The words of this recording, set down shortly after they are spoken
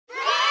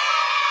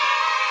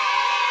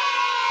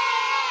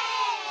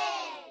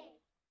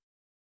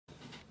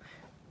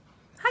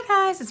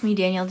guys, it's me,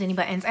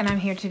 Danibuttons, and I'm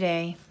here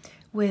today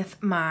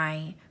with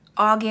my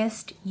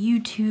August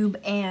YouTube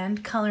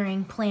and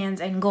coloring plans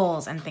and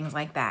goals and things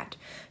like that.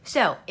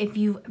 So if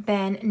you've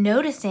been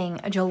noticing,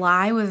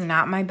 July was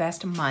not my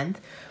best month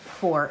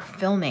for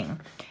filming.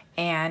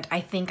 And I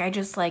think I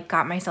just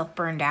got myself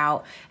burned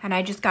out and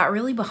I just got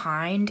really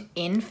behind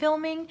in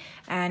filming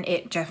and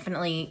it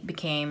definitely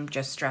became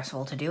just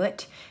stressful to do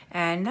it.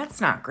 And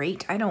that's not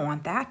great. I don't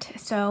want that.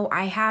 So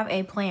I have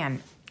a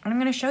plan and I'm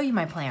going to show you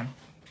my plan.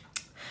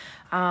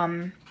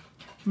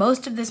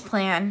 Most of this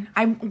plan,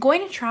 I'm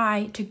going to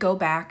try to go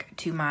back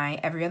to my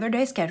every other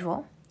day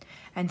schedule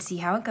and see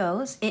how it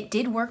goes. It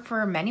did work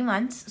for many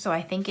months, so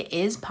I think it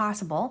is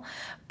possible,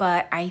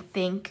 but I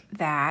think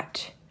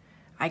that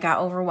I got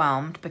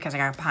overwhelmed because I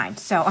got behind.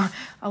 So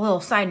a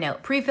little side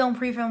note, pre-film.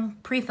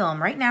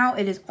 Right now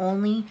it is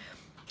only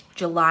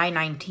July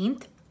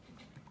 19th.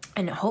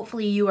 And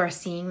hopefully you are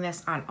seeing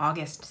this on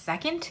August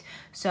 2nd.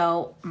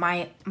 So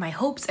my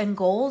hopes and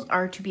goals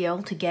are to be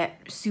able to get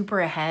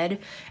super ahead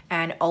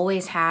and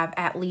always have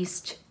at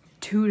least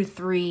 2 to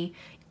 3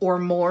 or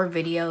more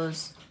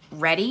videos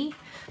ready.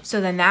 So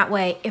then that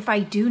way, if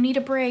I do need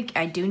a break,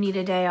 I do need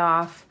a day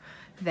off,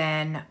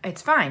 then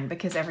it's fine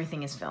because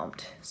everything is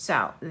filmed.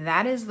 So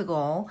that is the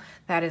goal,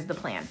 that is the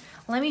plan.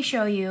 Let me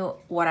show you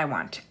what I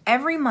want.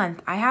 Every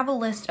month, I have a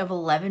list of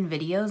 11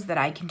 videos that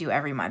I can do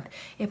every month.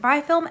 If I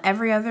film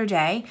every other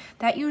day,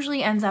 that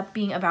usually ends up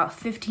being about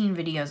 15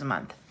 videos a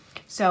month.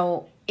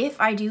 So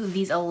if I do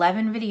these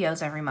 11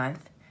 videos every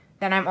month,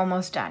 then I'm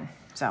almost done.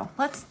 So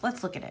let's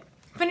look at it.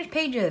 Finished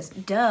pages,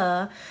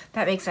 duh.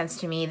 That makes sense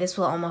to me. This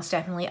will almost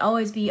definitely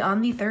always be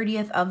on the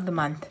 30th of the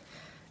month.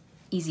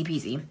 Easy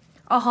peasy.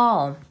 A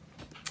haul.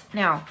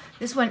 Now,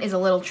 this one is a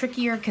little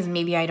trickier because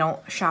maybe I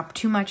don't shop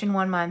too much in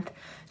one month.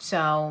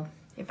 So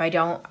if I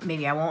don't,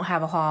 maybe I won't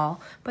have a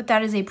haul, but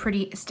that is a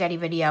pretty steady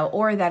video,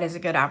 or that is a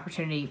good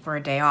opportunity for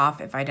a day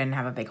off if I didn't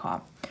have a big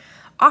haul.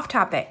 Off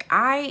topic,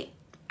 I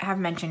have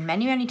mentioned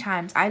many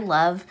times, I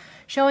love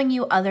showing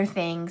you other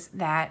things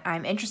that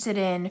I'm interested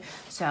in.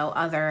 So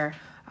other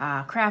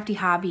crafty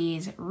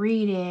hobbies,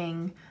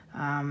 reading,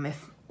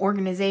 if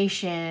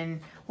organization,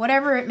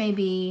 whatever it may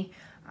be.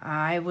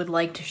 I would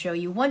like to show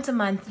you once a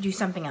month, do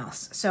something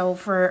else. So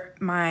for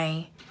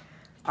my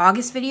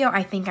August video,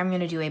 I think I'm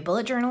going to do a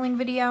bullet journaling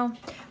video,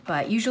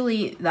 but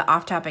usually the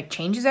off topic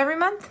changes every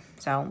month,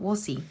 so we'll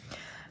see.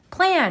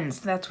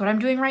 Plans, that's what I'm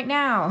doing right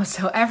now.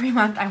 So every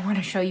month I want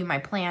to show you my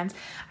plans.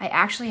 I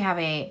actually have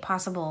a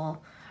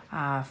possible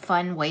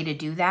fun way to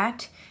do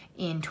that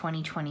in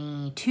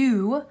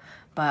 2022,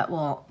 but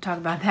we'll talk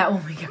about that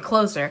when we get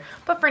closer.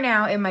 But for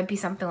now, it might be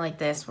something like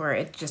this where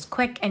it's just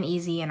quick and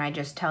easy and I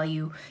just tell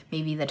you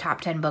maybe the top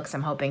 10 books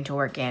I'm hoping to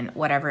work in,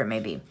 whatever it may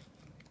be.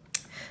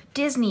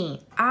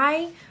 Disney,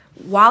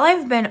 while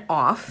I've been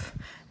off,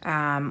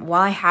 while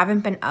I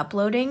haven't been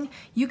uploading,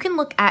 you can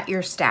look at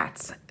your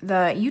stats.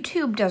 The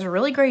YouTube does a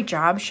really great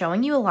job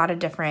showing you a lot of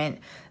different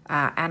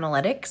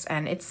analytics,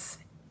 and it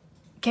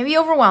can be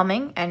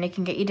overwhelming and it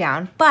can get you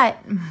down, but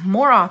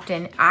more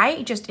often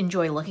I just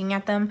enjoy looking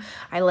at them.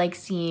 I like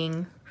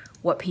seeing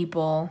what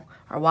people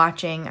are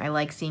watching. I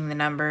like seeing the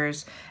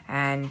numbers,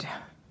 and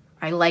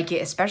I like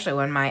it especially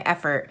when my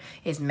effort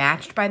is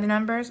matched by the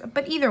numbers.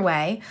 But either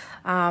way,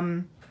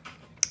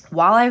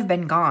 while I've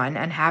been gone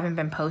and haven't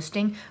been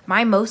posting,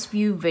 my most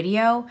viewed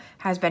video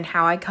has been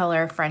how I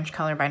color French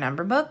color by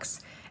number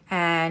books,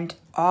 and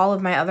all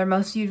of my other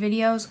most viewed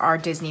videos are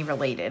Disney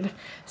related.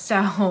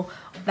 So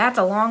that's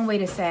a long way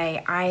to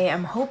say I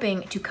am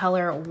hoping to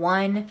color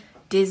one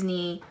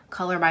Disney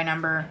color by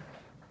number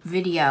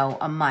video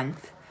a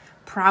month,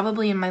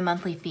 probably in my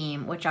monthly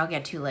theme, which I'll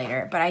get to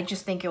later, but I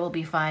just think it will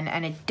be fun,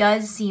 and it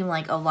does seem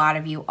like a lot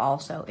of you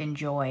also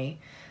enjoy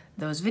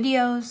those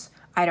videos.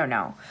 I don't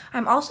know.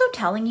 I'm also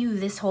telling you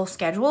this whole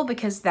schedule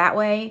because that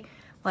way,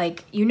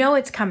 you know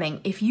it's coming.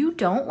 If you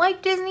don't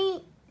like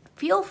Disney,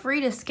 feel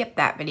free to skip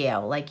that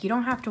video. You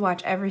don't have to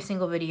watch every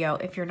single video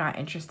if you're not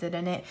interested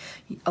in it.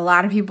 A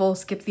lot of people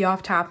skip the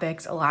off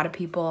topics. A lot of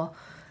people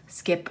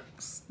skip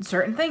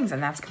certain things,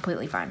 and that's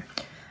completely fine.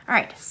 All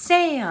right,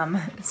 Sam.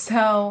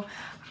 So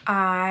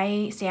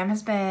Sam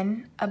has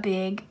been a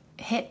big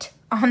hit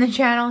on the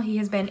channel. He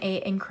has been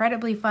an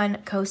incredibly fun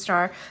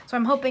co-star. So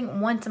I'm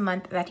hoping once a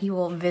month that he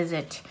will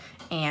visit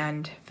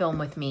and film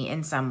with me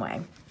in some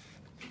way.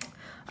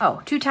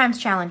 Oh, 2 times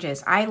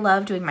challenges. I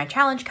love doing my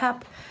challenge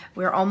cup.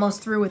 We're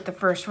almost through with the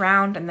first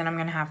round, and then I'm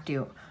gonna have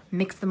to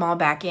mix them all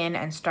back in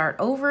and start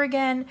over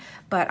again.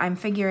 But I'm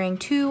figuring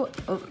two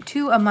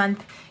a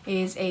month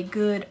is a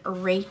good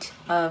rate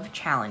of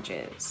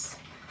challenges.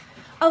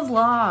 A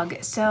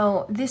vlog.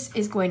 So this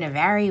is going to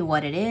vary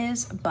what it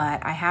is,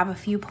 but I have a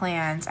few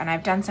plans and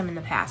I've done some in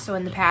the past. So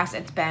in the past,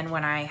 it's been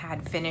when I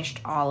had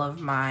finished all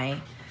of my,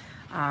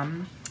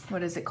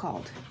 what is it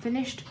called?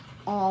 Finished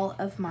all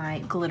of my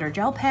glitter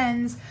gel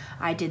pens.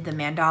 I did the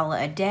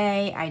mandala a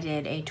day. I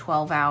did a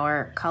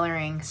 12-hour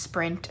coloring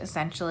sprint,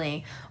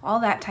 essentially.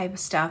 All that type of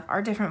stuff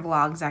are different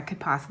vlogs that could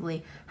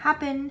possibly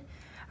happen.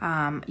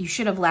 You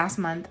should have last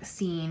month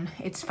seen,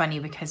 it's funny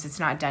because it's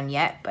not done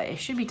yet, but it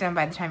should be done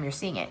by the time you're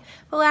seeing it.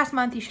 But last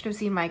month you should have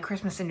seen my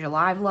Christmas in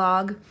July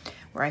vlog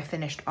where I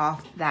finished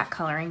off that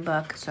coloring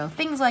book. So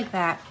things like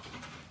that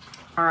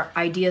are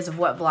ideas of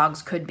what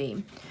vlogs could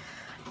be.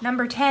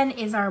 Number 10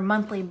 is our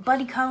monthly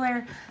buddy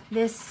color.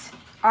 This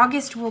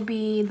August will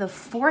be the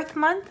 4th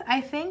month,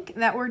 I think,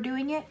 that we're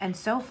doing it. And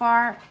so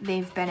far,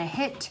 they've been a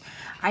hit.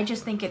 I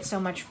just think it's so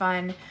much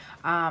fun.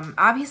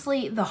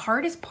 Obviously, the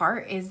hardest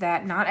part is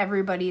that not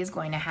everybody is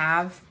going to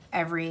have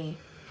every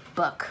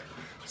book.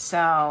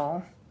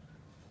 So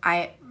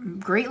I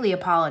greatly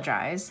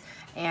apologize.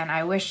 And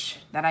I wish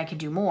that I could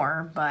do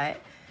more.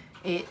 But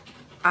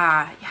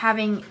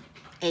having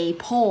a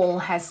poll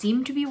has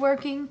seemed to be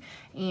working.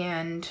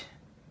 And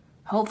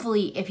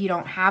hopefully, if you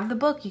don't have the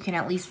book, you can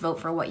at least vote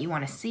for what you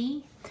want to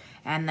see.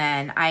 And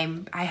then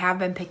I have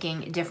been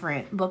picking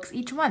different books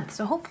each month.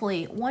 So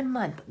hopefully one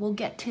month we'll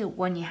get to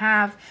one you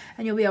have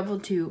and you'll be able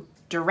to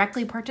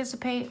directly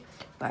participate.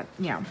 But,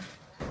 you know.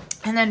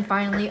 And then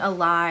finally, a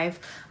live.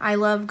 I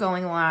love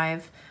going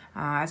live.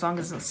 As long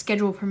as the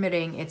schedule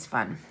permitting, it's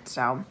fun.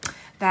 So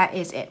that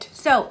is it.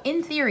 So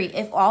in theory,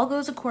 if all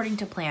goes according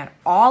to plan,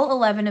 all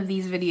 11 of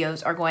these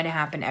videos are going to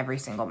happen every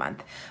single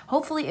month.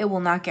 Hopefully it will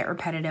not get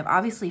repetitive.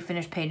 Obviously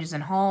finished pages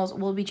and hauls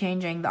will be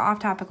changing. The off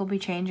topic will be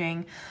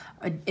changing.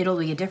 It'll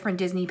be a different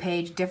Disney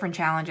page, different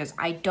challenges.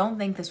 I don't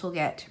think this will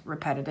get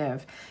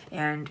repetitive.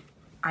 And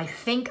I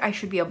think I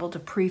should be able to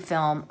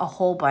pre-film a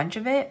whole bunch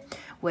of it,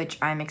 which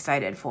I'm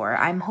excited for.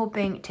 I'm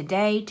hoping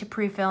today to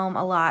pre-film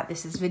a lot.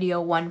 This is video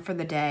 1 for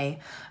the day,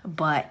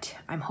 but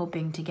I'm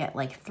hoping to get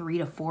like 3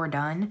 to 4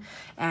 done.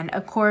 And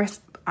of course,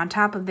 on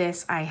top of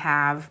this, I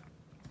have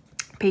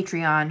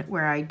Patreon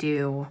where I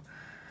do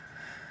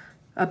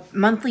a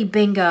monthly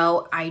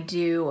bingo. I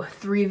do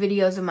 3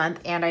 videos a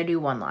month and I do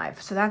 1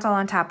 live. So that's all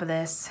on top of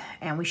this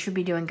and we should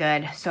be doing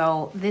good.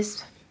 So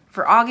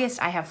for August,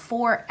 I have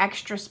 4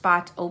 extra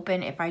spots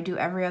open if I do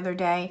every other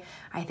day.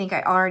 I think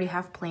I already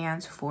have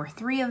plans for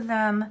 3 of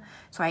them.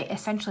 So I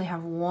essentially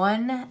have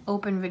 1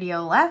 open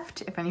video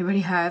left. If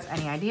anybody has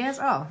any ideas,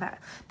 oh,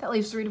 that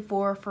leaves 3 to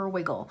 4 for a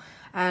wiggle.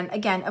 And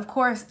again, of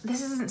course,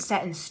 this isn't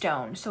set in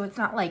stone. So it's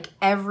not like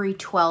every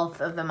 12th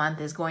of the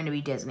month is going to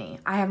be Disney.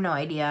 I have no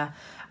idea.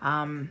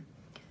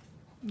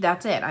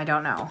 That's it. I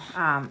don't know.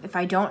 If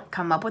I don't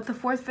come up with the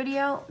 4th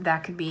video,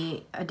 that could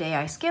be a day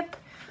I skip.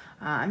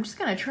 I'm just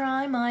going to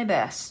try my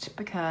best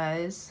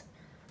because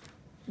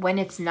when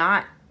it's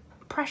not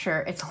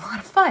pressure, it's a lot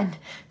of fun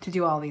to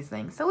do all these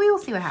things. So we will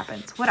see what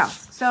happens. What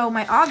else? So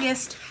my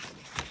August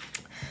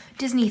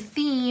Disney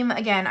theme,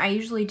 again, I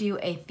usually do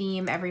a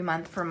theme every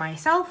month for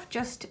myself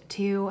just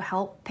to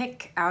help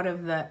pick out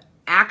of the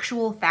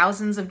actual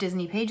thousands of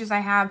Disney pages I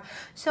have.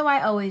 So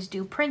I always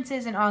do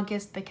princes in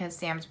August because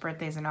Sam's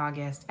birthday's in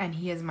August and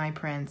he is my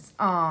prince.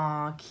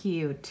 Aw,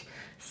 cute.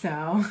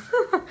 So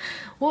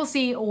we'll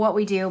see what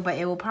we do, but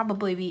it will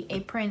probably be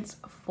a prince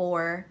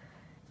for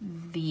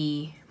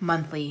the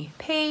monthly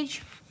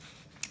page.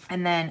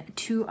 And then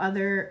 3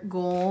 other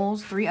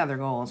goals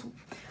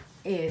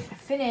is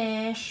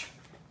finish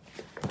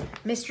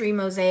Mystery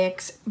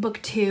Mosaics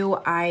Book 2.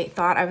 I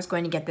thought I was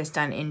going to get this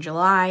done in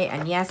July,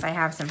 and yes, I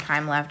have some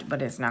time left,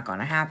 but it's not going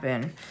to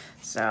happen.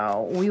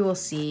 So we will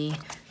see.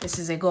 This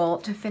is a goal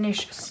to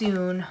finish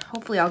soon.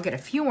 Hopefully I'll get a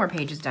few more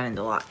pages done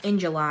in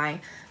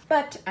July,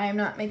 but I am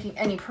not making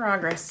any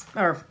progress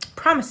or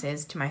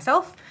promises to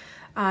myself.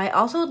 I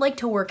also would like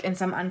to work in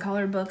some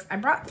uncolored books. I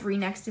brought 3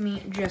 next to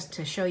me just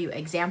to show you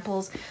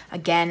examples.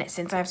 Again,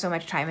 since I have so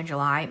much time in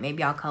July,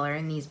 maybe I'll color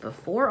in these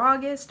before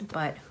August,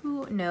 but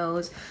who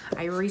knows.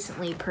 I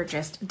recently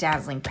purchased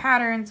Dazzling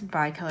Patterns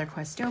by Color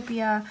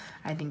Questopia.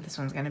 I think this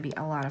one's going to be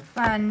a lot of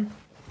fun.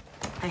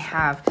 I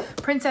have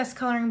Princess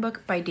Coloring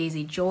Book by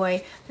Daisy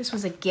Joy. This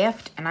was a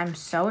gift, and I'm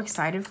so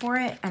excited for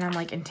it, and I'm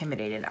like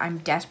intimidated. I'm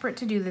desperate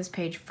to do this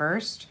page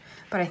first,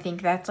 but I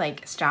think that's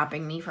like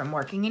stopping me from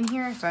working in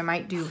here. So I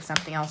might do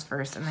something else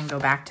first and then go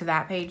back to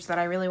that page that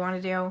I really want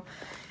to do.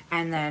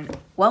 And then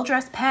Well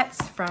Dressed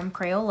Pets from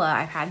Crayola.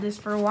 I've had this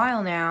for a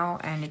while now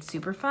and it's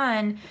super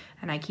fun.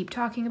 And I keep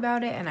talking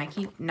about it and I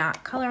keep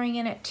not coloring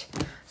in it.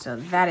 So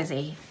that is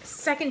a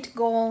second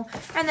goal.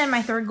 And then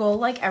my 3rd goal,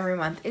 like every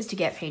month, is to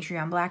get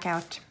Patreon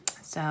Blackout.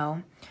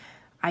 So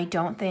I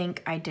don't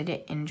think I did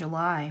it in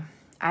July.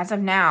 As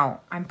of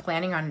now, I'm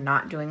planning on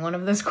not doing one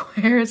of the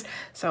squares,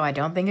 so I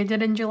don't think I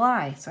did in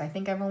July. So I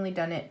think I've only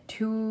done it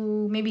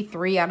 2, maybe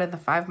 3 out of the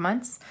 5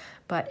 months,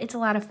 but it's a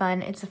lot of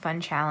fun. It's a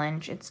fun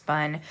challenge. It's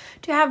fun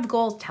to have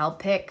goals to help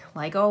pick,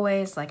 like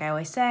always, like I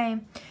always say.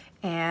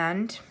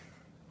 And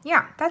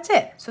yeah, that's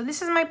it. So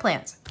this is my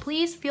plans.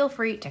 Please feel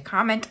free to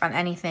comment on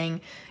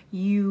anything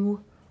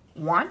you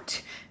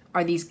want.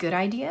 Are these good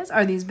ideas?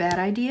 Are these bad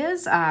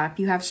ideas? If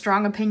you have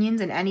strong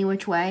opinions in any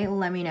which way,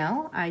 let me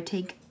know. I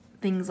take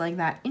things like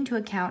that into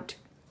account.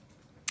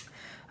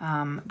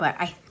 But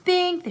I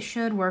think this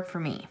should work for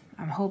me.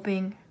 I'm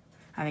hoping.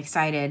 I'm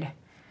excited.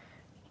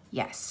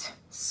 Yes.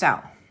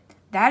 So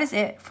that is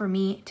it for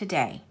me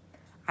today.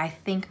 I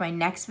think my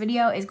next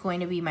video is going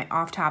to be my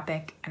off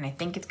topic, and I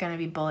think it's going to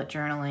be bullet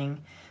journaling.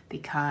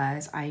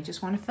 because I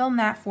just want to film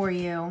that for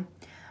you.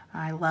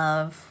 I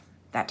love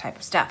that type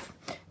of stuff.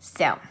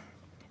 So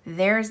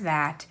there's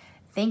that.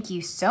 Thank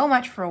you so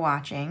much for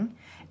watching,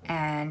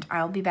 and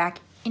I'll be back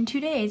in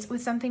 2 days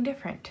with something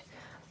different.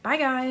 Bye,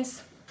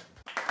 guys.